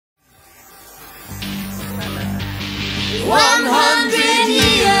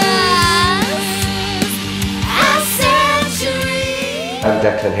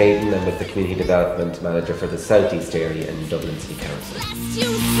Declan Hayden. I'm with the Community Development Manager for the South East area in Dublin City Council.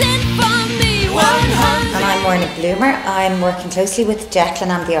 And I'm Muirne. I'm working closely with Declan.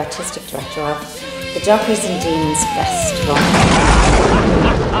 I'm the Artistic Director of the Jockeys and Deans Festival.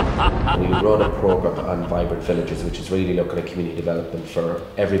 We run a programme on Vibrant Villages, which is really looking at community development for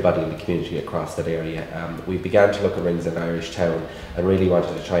everybody in the community across that area. We began to look at Ringsend, Irishtown, and really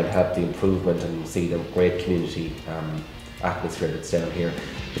wanted to try and help the improvement and see the great community atmosphere that's down here,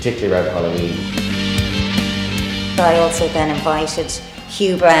 particularly around Halloween. I also then invited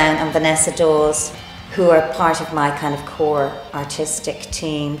Hugh Brown and Vanessa Dawes, who are part of my kind of core artistic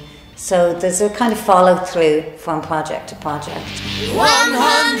team. So there's a kind of follow through from project to project.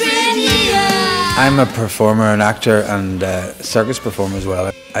 100 years! I'm a performer, an actor and circus performer as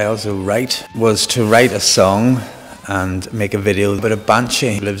well. I also was to write a song and make a video about a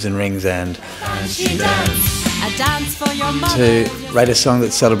banshee who lives in Ringsend. Banshee dance, a dance for your mother. To write a song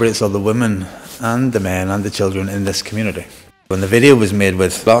that celebrates all the women and the men and the children in this community. When the video was made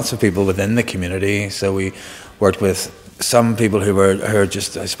with lots of people within the community, so we worked with some people who are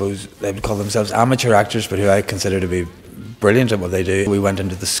just, I suppose, they would call themselves amateur actors, but who I consider to be brilliant at what they do. We went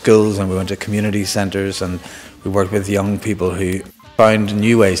into the schools and we went to community centres and we worked with young people who found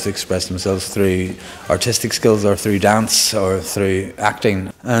new ways to express themselves through artistic skills or through dance or through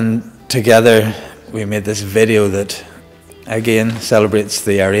acting. And together we made this video that, again, celebrates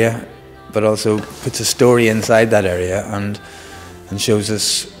the area, but also puts a story inside that area and shows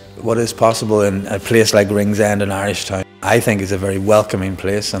us what is possible in a place like Ringsend and Irishtown. I think it's a very welcoming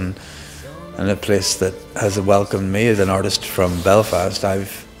place and a place that has welcomed me as an artist from Belfast.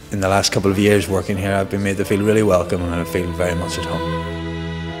 In the last couple of years working here, I've been made to feel really welcome and I feel very much at home.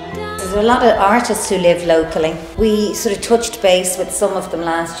 There's a lot of artists who live locally. We sort of touched base with some of them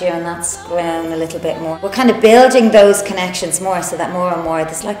last year and that's grown a little bit more. We're kind of building those connections more so that more and more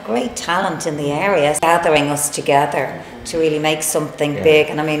there's like great talent in the area gathering us together to really make something big.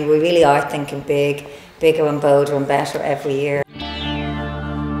 And I mean, we really are thinking big, bigger and bolder and better every year.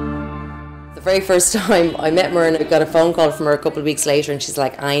 The very first time I met Muirne, I got a phone call from her a couple of weeks later and she's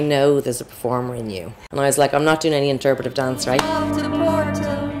like, I know there's a performer in you. And I was like, I'm not doing any interpretive dance, right?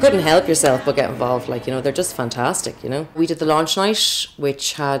 Couldn't help yourself but get involved, like, you know, they're just fantastic, you know. We did the launch night,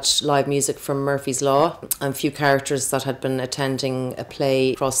 which had live music from Murphy's Law and a few characters that had been attending a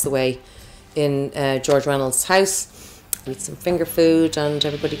play across the way in George Reynolds' house. We had some finger food and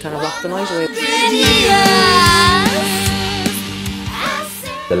everybody kind of rocked the night away.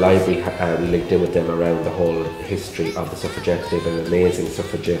 The library, we linked in with them around the whole history of the suffragettes. They have an amazing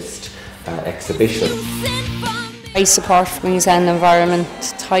suffragist exhibition. I support Ringsend Environment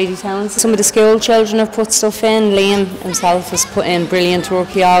Tidy Towns. Some of the school children have put stuff in. Liam himself has put in brilliant work.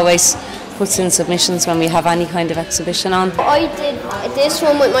 He always puts in submissions when we have any kind of exhibition on. I did this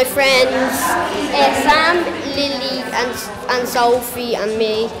one with my friends, Sam, Lily and Sophie and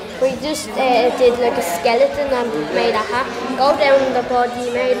me. We just did like a skeleton and made a hat. Go down the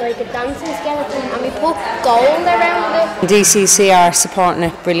body, made like a dancing skeleton and we put gold around it. DCC are supporting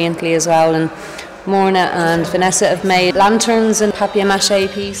it brilliantly as well, and Muirne and Vanessa have made lanterns and papier-mâché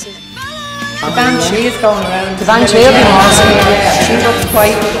pieces. The banshee is going around. The banshee will be awesome. She looks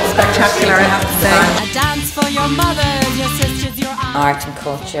quite spectacular, I have to say. A dance for your mother, your sisters, your aunts. Art and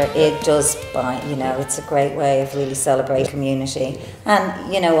culture, it does, you know, it's a great way of really celebrating community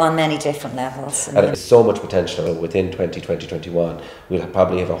and, you know, on many different levels. And there's so much potential within 2020-21. We'll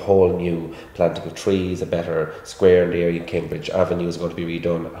probably have a whole new planting of trees, a better square in the area. Cambridge Avenue is going to be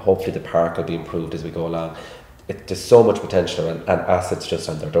redone. Hopefully the park will be improved as we go along. There's so much potential and assets just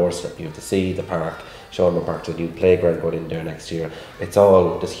on their doorstep. You have to see the park, Sean Park, the new playground going in there next year.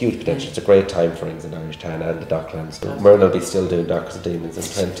 There's huge potential. It's a great time for Ringsend, Irishtown and the Docklands. Muirne will be still doing Dockers and Demons in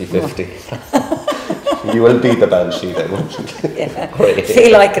 2050. You will be the banshee then, won't you? Yeah, Great.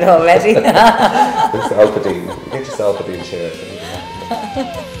 feel like it already. It's Alpadine. Get yourself Alpadine chair.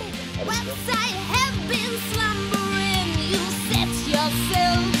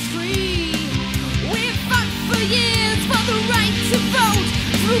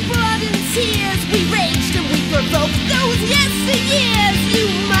 Through blood and tears, we raged and we provoked those yesteryears. You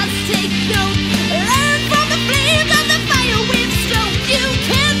must take note, learn from the flames of the fire we've stoked. You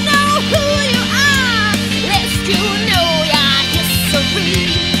can know who you are, lest you know your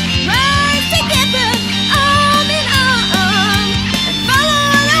history. Rise together, arm in arm, and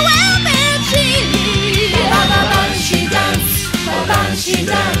follow the well-banshee. Banshee dance, banshee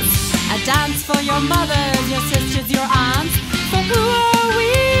dance. A dance for your mothers, your sisters, your aunts. For who are we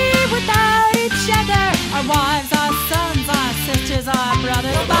without each other? Our wives, our sons, our sisters, our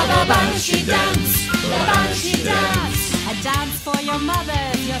brothers. Banshee dance, banshee dance. A Dance for your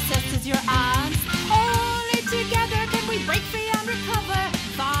mothers, your sisters, your aunts.